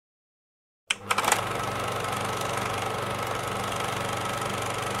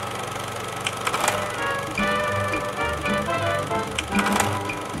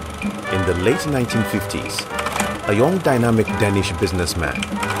the late 1950s, a young dynamic Danish businessman,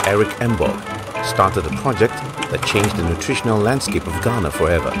 Erik Embog, started a project that changed the nutritional landscape of Ghana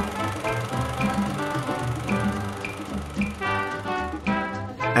forever.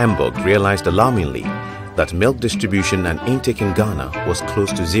 Embog realized alarmingly that milk distribution and intake in Ghana was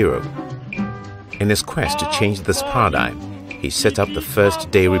close to zero. In his quest to change this paradigm, he set up the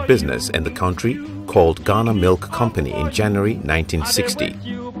first dairy business in the country called Ghana Milk Company in January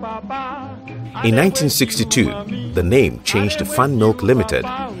 1960. In 1962, the name changed to Fan Milk Limited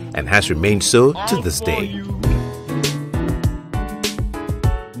and has remained so to this day.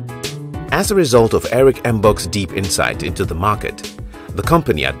 As a result of Erik Embog's deep insight into the market, the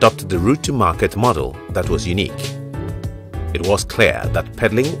company adopted the route-to-market model that was unique. It was clear that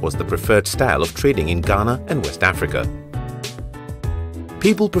peddling was the preferred style of trading in Ghana and West Africa.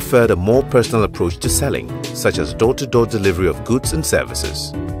 People preferred a more personal approach to selling, such as door-to-door delivery of goods and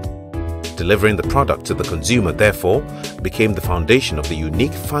services. Delivering the product to the consumer, therefore, became the foundation of the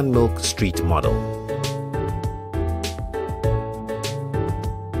unique Fan Milk Street model.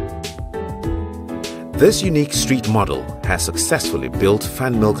 This unique street model has successfully built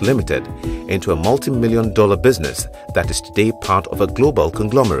Fan Milk Limited into a multi-million-dollar business that is today part of a global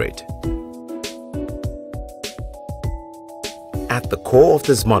conglomerate. At the core of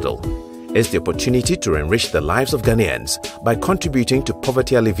this model is the opportunity to enrich the lives of Ghanaians by contributing to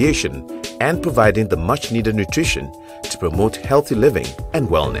poverty alleviation and providing the much-needed nutrition to promote healthy living and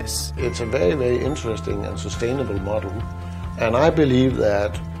wellness. It's a very, very interesting and sustainable model, and I believe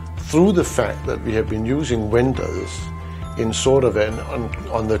that through the fact that we have been using vendors in sort of an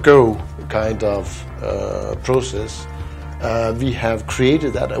on-the-go kind of process, we have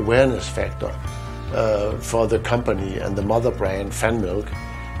created that awareness factor for the company and the mother brand Fan Milk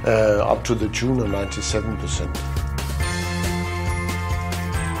up to the tune of 97%.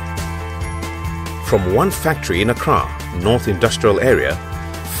 From one factory in Accra, North Industrial Area,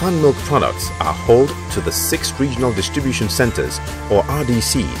 Fan Milk products are hauled to the 6 regional distribution centers, or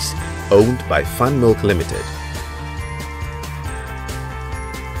RDCs, owned by Fan Milk Limited.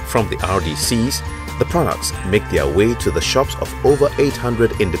 From the RDCs, the products make their way to the shops of over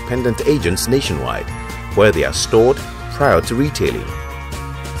 800 independent agents nationwide, where they are stored prior to retailing.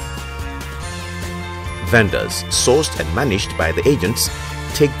 Vendors, sourced and managed by the agents,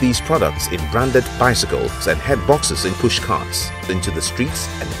 take these products in branded bicycles and head boxes in push carts into the streets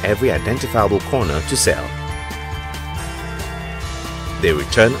and every identifiable corner to sell. They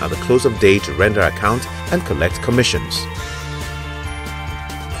return at the close of day to render account and collect commissions.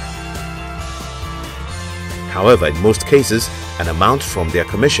 However, in most cases, an amount from their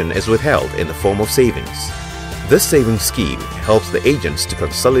commission is withheld in the form of savings. This savings scheme helps the agents to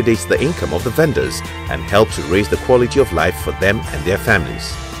consolidate the income of the vendors and help to raise the quality of life for them and their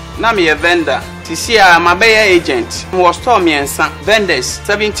families. I'm a vendor. This year, I'm a agent. I was told me vendors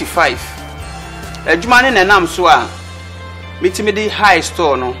 75. Ejumani na nam so a metimidi high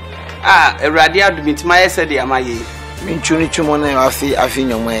store no. A radia do mitima said the amaye. Minchuni chumone afi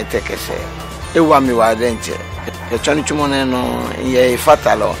nyomo tekese. Ewa mi wa denche. E chani chumone no ye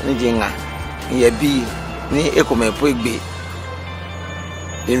fatalo ni jinga. Ye bi ni ekomepo egbe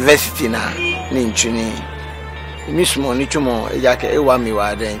university na ni nchuni mismo ni chumo yake ewa mi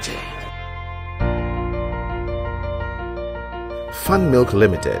wa denche. Fan Milk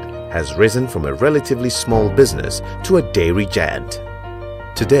Limited has risen from a relatively small business to a dairy giant.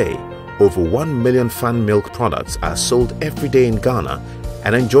 Today, over 1 million Fan Milk products are sold every day in Ghana,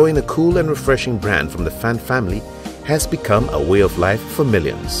 and enjoying a cool and refreshing brand from the Fan family has become a way of life for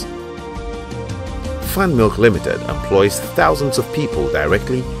millions. Fan Milk Limited employs thousands of people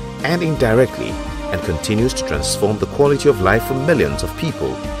directly and indirectly and continues to transform the quality of life for millions of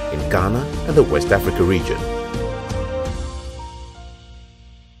people in Ghana and the West Africa region.